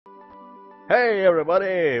Hey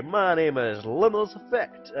everybody, my name is Limos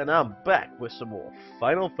Effect, and I'm back with some more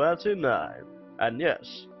Final Fantasy 9. And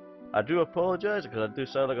yes, I do apologize because I do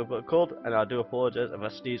sound like I've got a cold, and I do apologize if I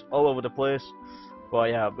sneeze all over the place. But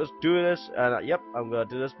yeah, let's do this, and yep, I'm gonna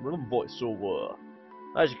do this with a voiceover.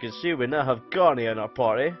 As you can see, we now have Garnet in our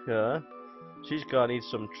party. She's gonna need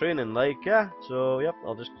some training, so yep,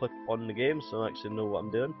 I'll just click on the game so I actually know what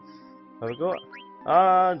I'm doing. There we go.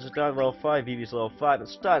 And Zidane level 5, Vivi's level 5, and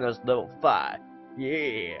Steiner's level 5.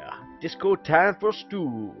 Yeah! Disco time for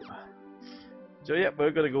stew! So yep,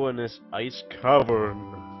 we're gonna go in this Ice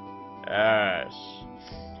Cavern. Yes!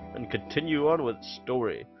 And continue on with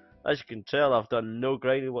story. As you can tell, I've done no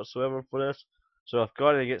grinding whatsoever for this, so if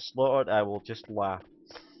Garnet gets slaughtered, I will just laugh.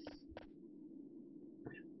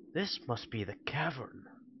 This must be the cavern.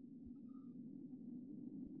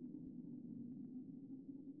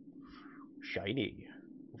 Shiny.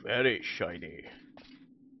 Very shiny.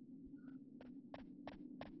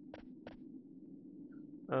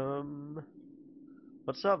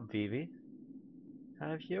 What's up, Vivi?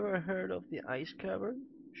 Have you ever heard of the Ice Cavern?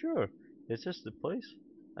 Sure. Is this the place?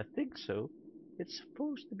 I think so. It's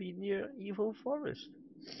supposed to be near Evil Forest.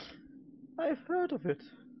 I've heard of it.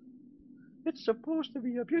 It's supposed to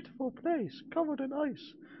be a beautiful place, covered in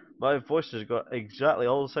ice. My voice has got exactly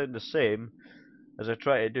all sound the same as I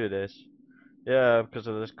try to do this. Yeah, because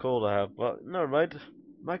of this cold I have, but never mind.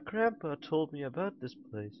 My grandpa told me about this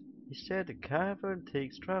place. He said the cavern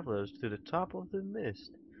takes travelers to the top of the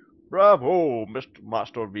mist. Bravo, Mr.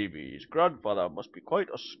 Master Vivi's grandfather must be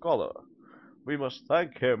quite a scholar. We must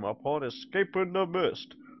thank him upon escaping the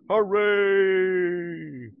mist.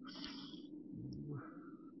 Hooray!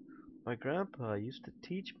 My grandpa used to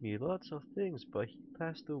teach me lots of things, but he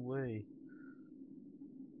passed away.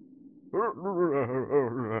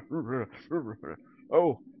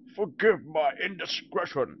 Oh, forgive my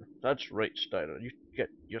indiscretion. That's right, Steiner. You get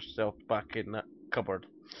yourself back in that cupboard.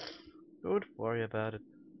 Don't worry about it.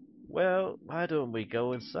 Well, why don't we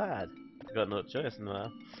go inside? I've got no choice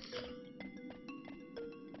now.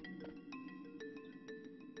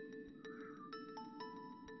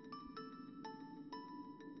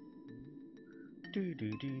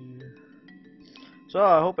 So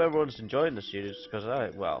I hope everyone's enjoying the series, because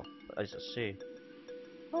well, as I see.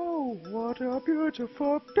 Oh, what a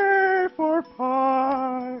beautiful day for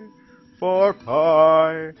pie! For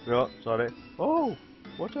pie! No, sorry. Oh,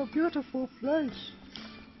 what a beautiful place!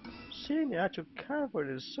 Seeing the actual cavern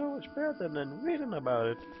is so much better than reading about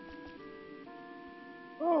it.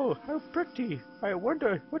 Oh, how pretty! I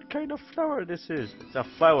wonder what kind of flower this is. It's a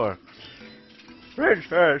flower.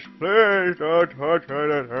 Princess, please don't touch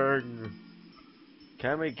anything.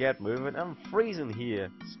 Can we get moving? I'm freezing here.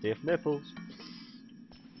 Stiff nipples.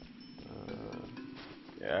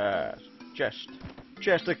 Yes.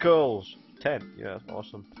 Chesticles. 10. Yeah, that's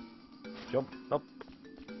awesome. Jump up.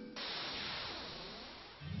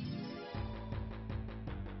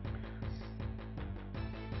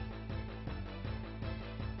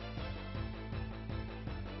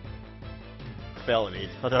 Felony.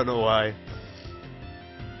 I don't know why.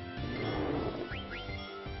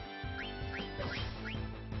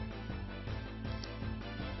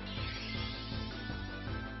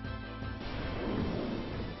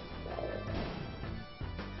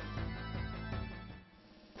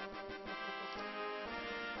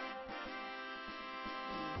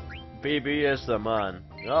 BB is the man.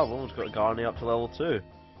 Yeah, I've almost got Garnet up to level 2.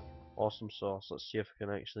 Awesome sauce. Let's see if we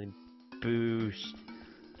can actually boost.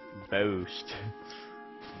 Boost.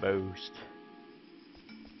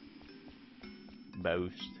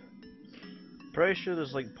 Pretty sure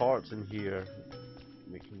there's like parts in here.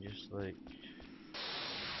 We can just like.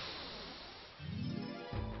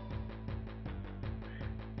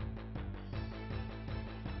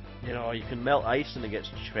 You know, you can melt ice and it gets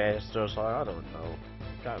chest or something. I don't know.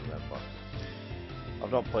 Can't remember.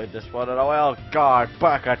 I've not played this one in a while. God,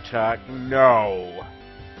 back attack, no!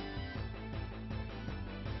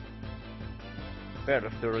 Better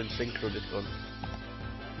if they're in synchro this one.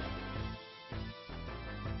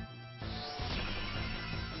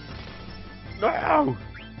 No!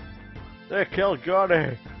 They killed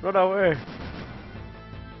Johnny! Run away!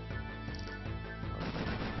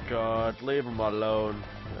 God, leave him alone.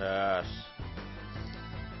 Yes.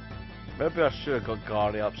 Maybe I should have got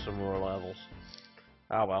Garnet up some more levels.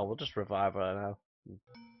 Ah well, we'll just revive her now.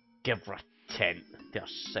 Give her a tent to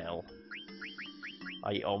sell.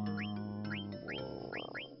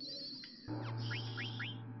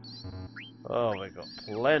 Oh, we got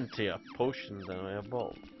plenty of potions in my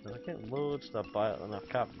bowl. Did I get loads to buy it? And I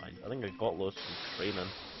can't mind. I think I got loads from training.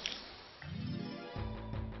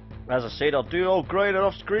 As I said, I'll do all grinding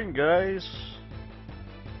off screen, guys.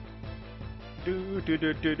 Hang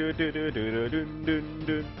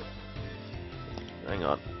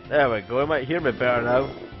on. There we go. You might hear me better now.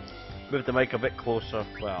 Move the mic a bit closer.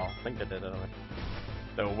 Well, I think I did anyway.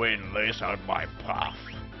 The wind lays out my path.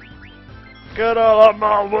 Get out of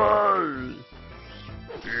my way!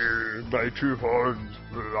 My two horns.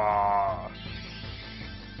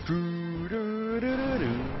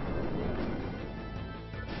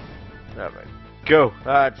 There we go.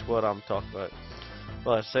 That's what I'm talking about.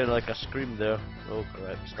 Well, it sounded like I screamed there. Oh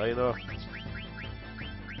crap, Steiner.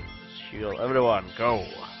 Shield. Everyone, go.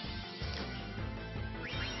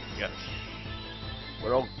 Yes.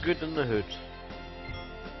 We're all good in the hood.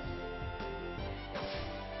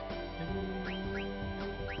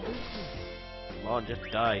 Come on, just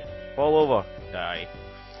die. Fall over. Die.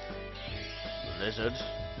 Lizard.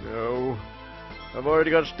 No. I've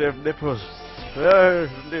already got stiff nipples.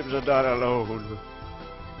 Leaves are not alone.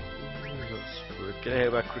 Get ahead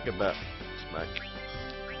of my cricket bat. Smack.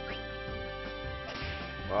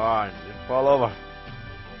 Come on, just fall over.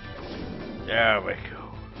 There we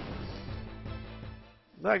go.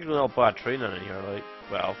 It's actually not bad training in here, like,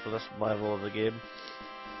 well, for this level of the game.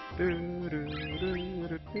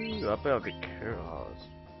 I better be careful.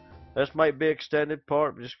 This might be extended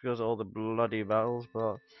part just because of all the bloody battles,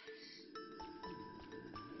 but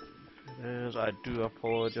if it is, I do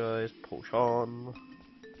apologise. Push on.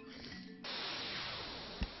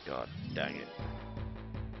 God dang it.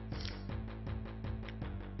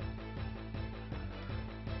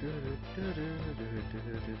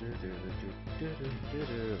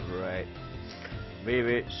 Right.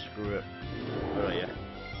 Maybe screw it. Where are you?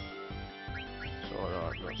 Sword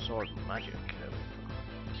art, no sword magic.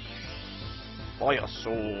 Fire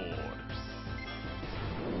sword.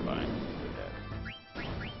 Fine.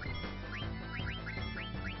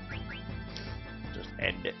 Just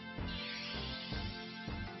end it.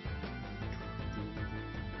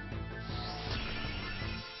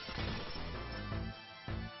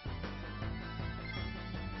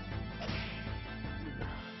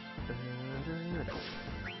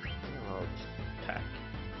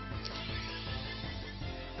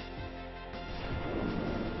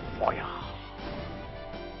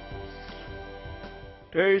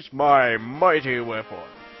 Taste my mighty weapon.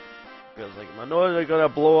 Feels like my nose is gonna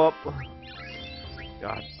blow up.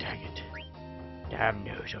 God dang it. Damn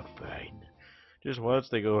nose of fine. Just once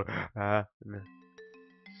they go,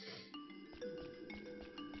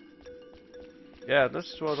 Yeah, this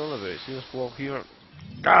is what I'm on about. See this block here?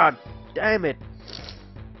 God damn it!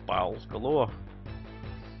 Bowels galore.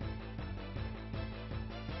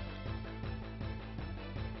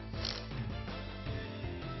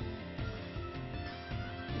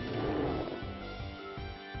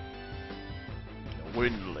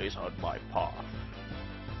 Wind lays on my path.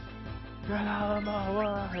 Get out of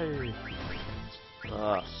my way!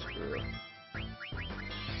 Ah, screw it.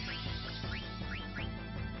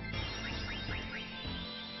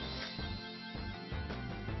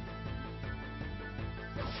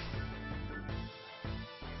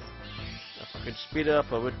 If I could speed it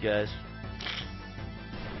up, I would, guys.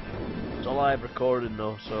 It's a live recording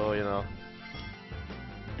though, so you know.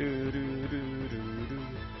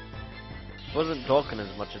 Wasn't talking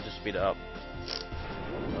as much as to speed it up.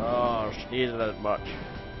 Oh, sneezing as much.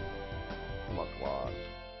 Oh my god.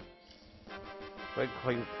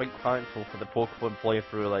 Quite thankful for the Pokemon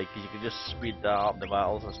playthrough, like, 'cause you can just speed that up, the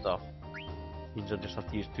battles and stuff. Means I just have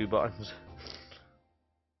to use 2 buttons.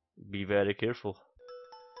 Be very careful.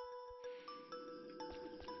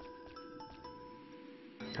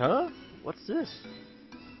 Huh? What's this?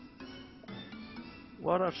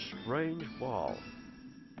 What a strange wall.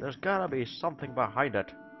 There's gotta be something behind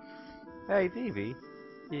it. Hey, Vivi.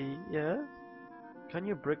 Yeah? Can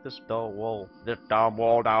you break this damn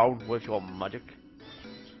wall down with your magic?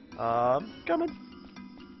 Coming.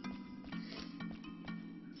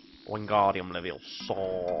 Wingardium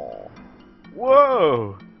Leviosa.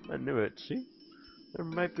 Whoa! I knew it, see? There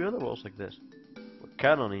might be other walls like this. We're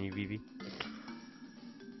counting on you, Vivi.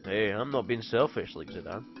 Hey, I'm not being selfish like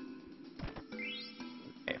Zidane.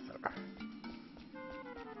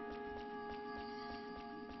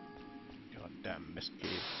 Goddamn Miss Cave.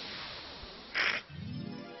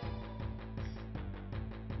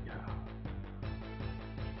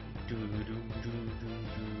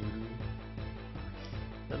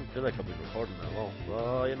 Doesn't feel like I'll be recording that long.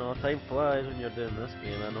 Well, you know, time flies when you're doing this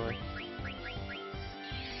game anyway.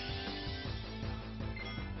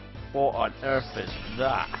 What on earth is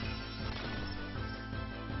that?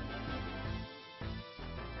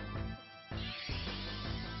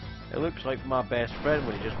 It looks like my best friend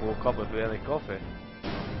when he just woke up without any coffee.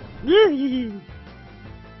 It's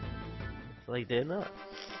like doing that.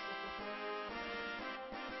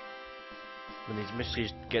 When his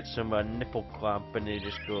missus gets him a nipple clamp and they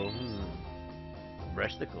just go,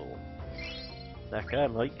 breasticle. That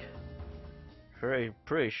kind, like.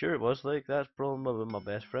 Pretty sure it was like that's probably my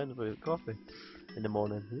best friend with coffee in the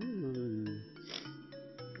morning.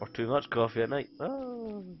 Or too much coffee at night.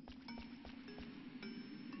 Oh.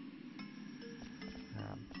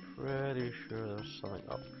 I'm pretty sure there's something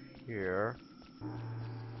up here.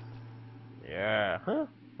 Yeah, huh?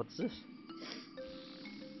 What's this?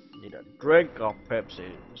 Need a drink of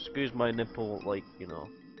Pepsi. Excuse my nipple, like, you know,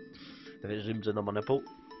 if it zooms in on my nipple.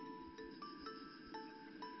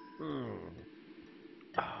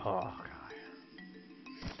 Oh, God.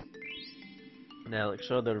 Now, like,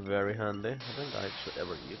 so they're very handy. I think I actually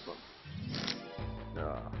ever use them.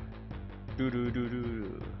 Ah. Doo doo doo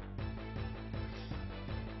doo.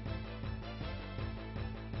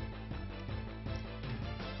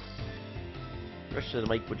 Rest of the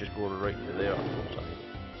mic would just go right into there.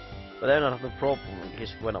 But then I have the problem in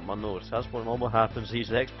case it went up my nose. That's what normally happens. These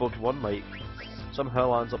Xbox One mic somehow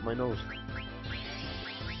lands up my nose.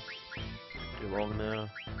 Too long now.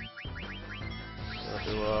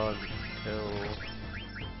 Everyone, kill.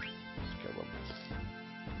 Let's kill them.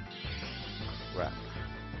 Crap.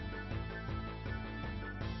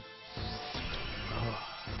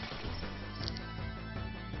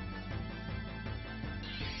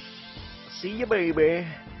 See you, baby.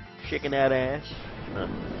 Shaking that ass.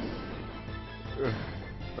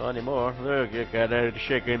 Not anymore. Look, you got out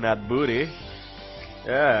shaking that booty.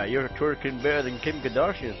 Yeah, you're twerking better than Kim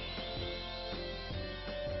Kardashian.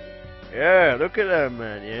 Yeah, look at that,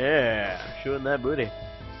 man. Yeah, showing that booty.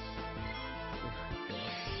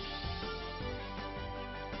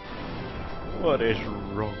 What is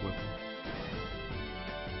wrong with me?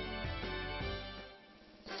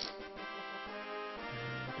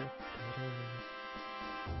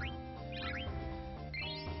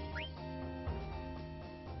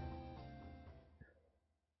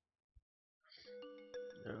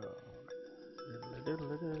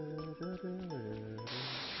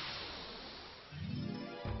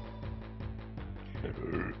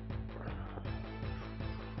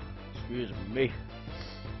 Excuse me.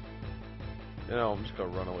 No, I'm just gonna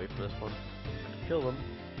run away from this one. Kill them.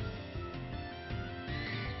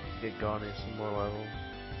 Get Garnet some more levels.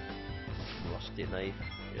 Rusty knife.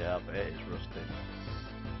 Yeah, I bet it's rusty.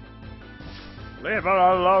 Leave it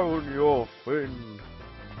alone, you fiend.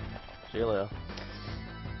 See you later.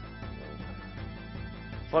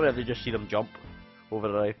 Funny if they just see them jump over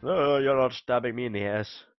the knife. Oh, you're not stabbing me in the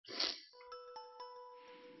ass.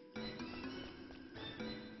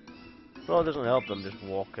 Well, it doesn't help them just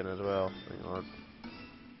walking as well. Hang on.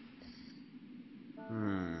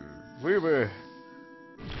 Weaver.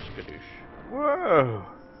 Skittish. Whoa!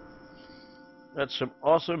 That's some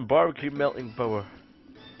awesome barbecue melting power.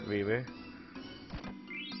 Weaver.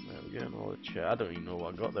 There we go, all the chat. I don't even know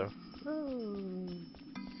what I got there.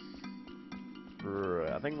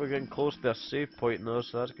 Right, I think we're getting close to a save point though,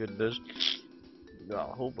 so that's good news. I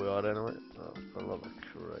hope we are anyway. Oh, for the love of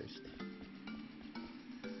Christ.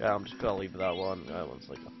 Yeah, I'm just gonna leave that one. That one's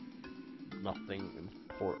like nothing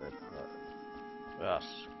important. That's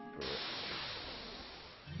great.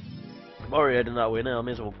 I'm already heading that way now, I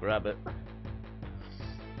may as well grab it.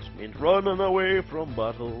 This means running away from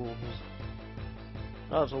battles.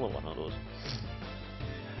 Oh, there's only one of those.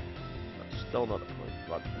 That's still not a point.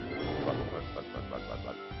 Run. Run.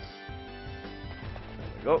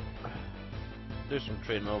 There we go. Do some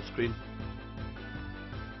training off screen.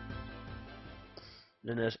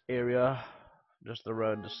 In this area, just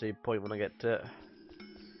around the save point when I get to it.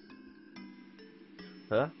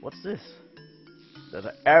 Huh? What's this? There's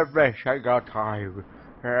every single time.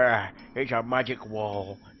 It's a magic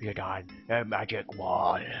wall, Zidane. A magic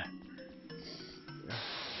wall.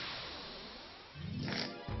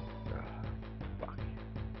 Fuck.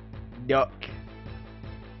 Duck.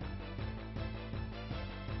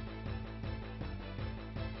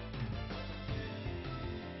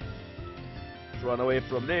 Let's run away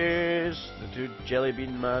from this. The two jelly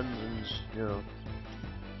bean mans and, you know.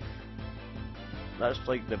 That's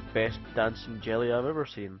like the best dancing jelly I've ever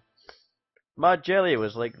seen. My jelly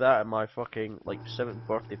was like that at my fucking like 7th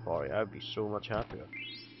birthday party. I'd be so much happier.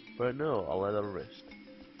 But no, a leather wrist.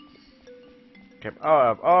 Okay,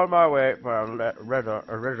 I'm on my way for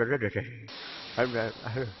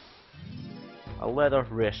a leather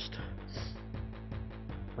wrist.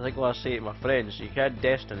 I think what I say to my friends, you can't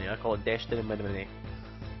destiny. I call it destiny minimini.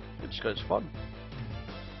 It's because it's fun.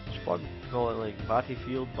 It's fun. Call it like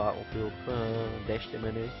Battlefield,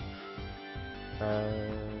 Destiny.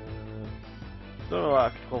 Don't know what I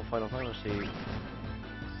could call Final Fantasy.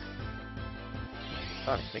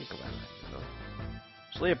 Can't think of it. You know.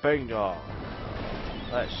 Sleeping dog.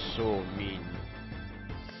 That's so mean.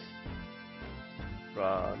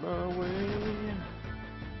 Run away.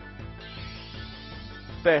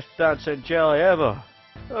 Best dancing jelly ever.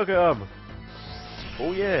 Look at him.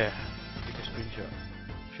 Oh yeah. Take a screenshot.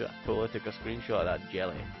 Should I totally take a screenshot of that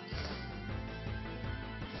jelly?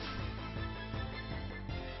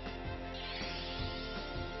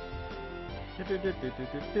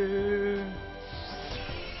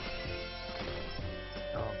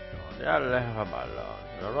 Oh god, yeah, leave him alone.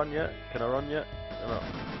 Can I run yet? Can I run yet? No.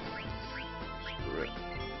 Screw it.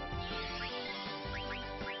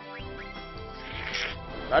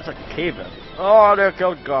 That's a cave-in. Oh, they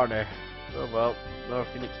killed Garnet. Oh well, another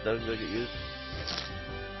Phoenix down gonna get used.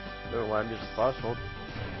 Never mind, use the fast one.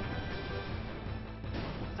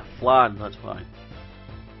 It's a flan, that's fine.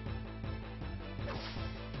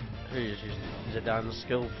 He's using Zidane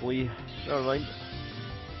skillfully. Never mind.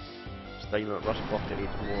 Stein at Rust Bucket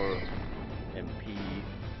needs more MP.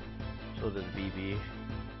 So does BB.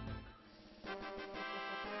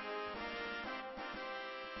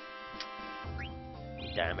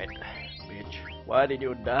 Damn it, bitch. Why did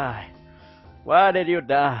you die? Why did you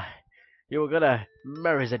die? You were gonna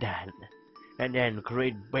marry Zidane and then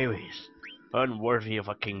create babies unworthy of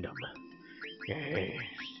a kingdom. Yes,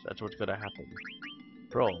 that's what's gonna happen.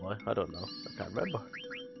 Probably, I don't know. I can't remember.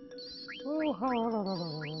 I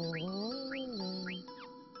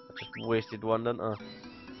just wasted one, didn't I?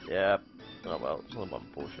 Yeah. Oh well, it's only one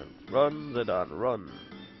potion. Run, Zidane, run.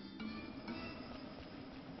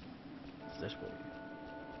 This way.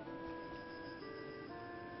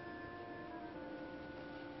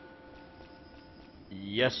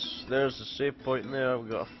 Yes, there's the save point in there.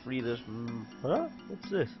 We've got to free this. Huh? What's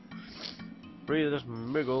this? Free this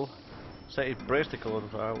Moogle. Set his breasticle on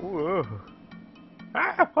fire. Ooh.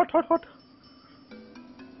 Ah! Hot, hot, hot!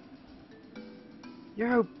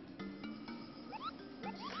 Yo!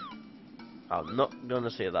 I'm not gonna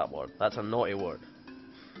say that word. That's a naughty word.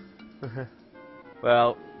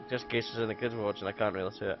 Well, just in case there's any kids watching, I can't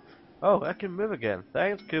really say it. Oh, I can move again.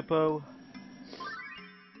 Thanks, Kupo.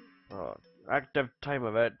 Oh, active time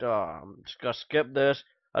event. Oh, I'm just gonna skip this.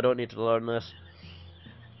 I don't need to learn this.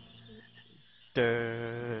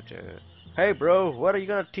 Hey bro, what are you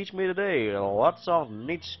gonna teach me today? Lots of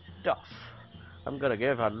neat stuff. I'm gonna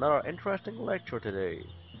give another interesting lecture today.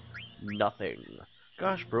 Nothing.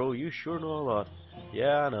 Gosh bro, you sure know a lot.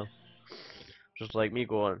 Yeah, I know. Just like me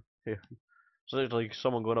going, yeah. So it's like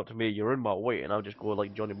someone going up to me, you're in my way, and I'll just go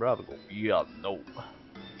like Johnny Bravo, go, yeah, no.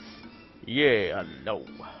 Yeah, no.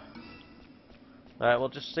 Alright, we'll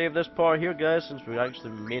just save this part here guys, since we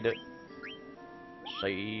actually made it.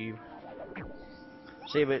 Save.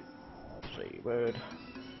 Save it. Save it.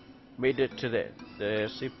 Made it to the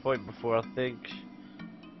save point before I think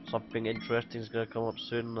something interesting is gonna come up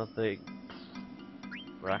soon. I think.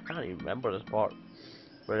 Well, I can't even remember this part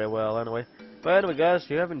very well anyway. But anyway guys,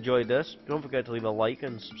 if you have enjoyed this, don't forget to leave a like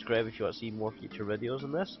and subscribe if you want to see more future videos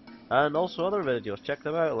in this. And also other videos, check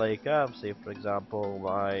them out, like say for example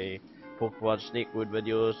my Pokemon Snakewood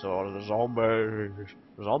videos or the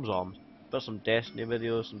Zomzoms. Got some Destiny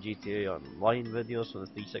videos, some GTA Online videos on the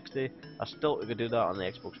 360. I still could do that on the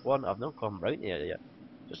Xbox One. I've not come around here yet.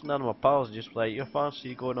 Just none of my pals are just like, you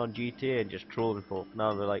fancy going on GTA and just trolling folk.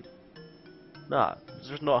 Now they're like, nah, it's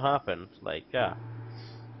just not happened. Like, yeah.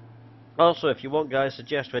 Also, if you want guys,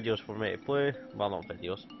 suggest videos for me to play. Well, not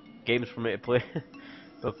videos. Games for me to play.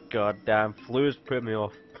 Oh god damn, flu's put me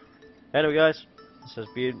off. Anyway guys, this has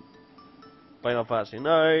been Final Fantasy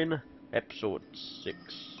 9, Episode 6.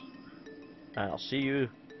 And I'll see you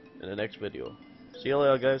in the next video. See you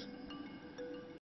later guys.